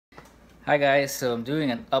Hi guys, so I'm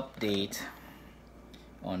doing an update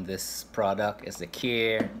on this product. It's the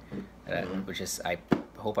kiierr, which is, I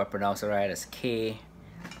hope I pronounce it right, it's Kiierr.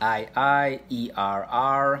 I've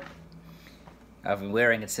been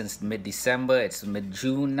wearing it since mid-December. It's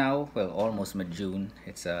mid-June now, well, almost mid-June.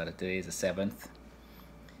 It's today is the 7th.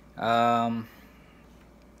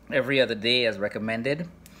 Every other day as recommended.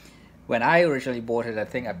 When I originally bought it, I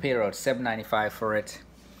think I paid around $7.95 for it.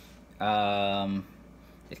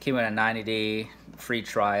 It came in a 90-day free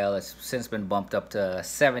trial. It's since been bumped up to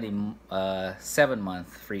 7-month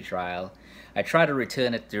free trial. I tried to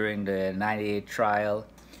return it during the 90-day trial,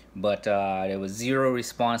 but there was zero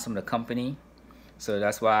response from the company. So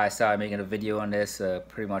that's why I started making a video on this,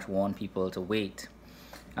 pretty much warn people to wait,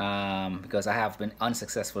 because I have been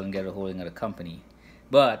unsuccessful in getting a hold of the company.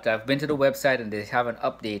 But I've been to the website and they have an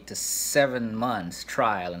update to 7 months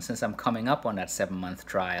trial, and since I'm coming up on that 7-month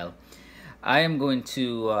trial, I am going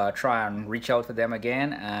to try and reach out to them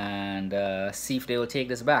again and see if they will take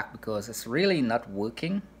this back, because it's really not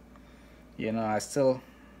working. You know, I still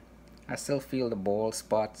feel the bald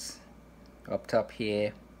spots up top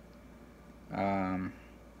here. You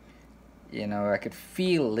know, I could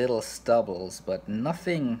feel little stubbles, but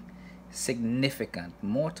nothing significant.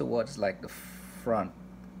 More towards like the front,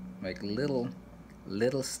 like little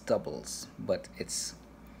stubbles, but it's,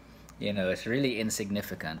 you know, it's really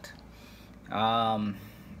insignificant.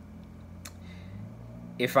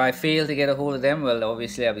 If I fail to get a hold of them, well,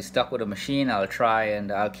 obviously I'll be stuck with a machine. I'll try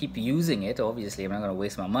and I'll keep using it. Obviously, I'm not going to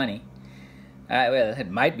waste my money. Well,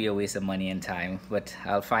 it might be a waste of money and time, but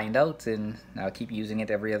I'll find out, and I'll keep using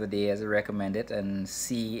it every other day as I recommend it and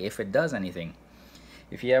see if it does anything.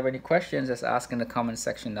 If you have any questions, just ask in the comment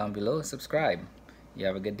section down below. Subscribe. You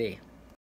have a good day.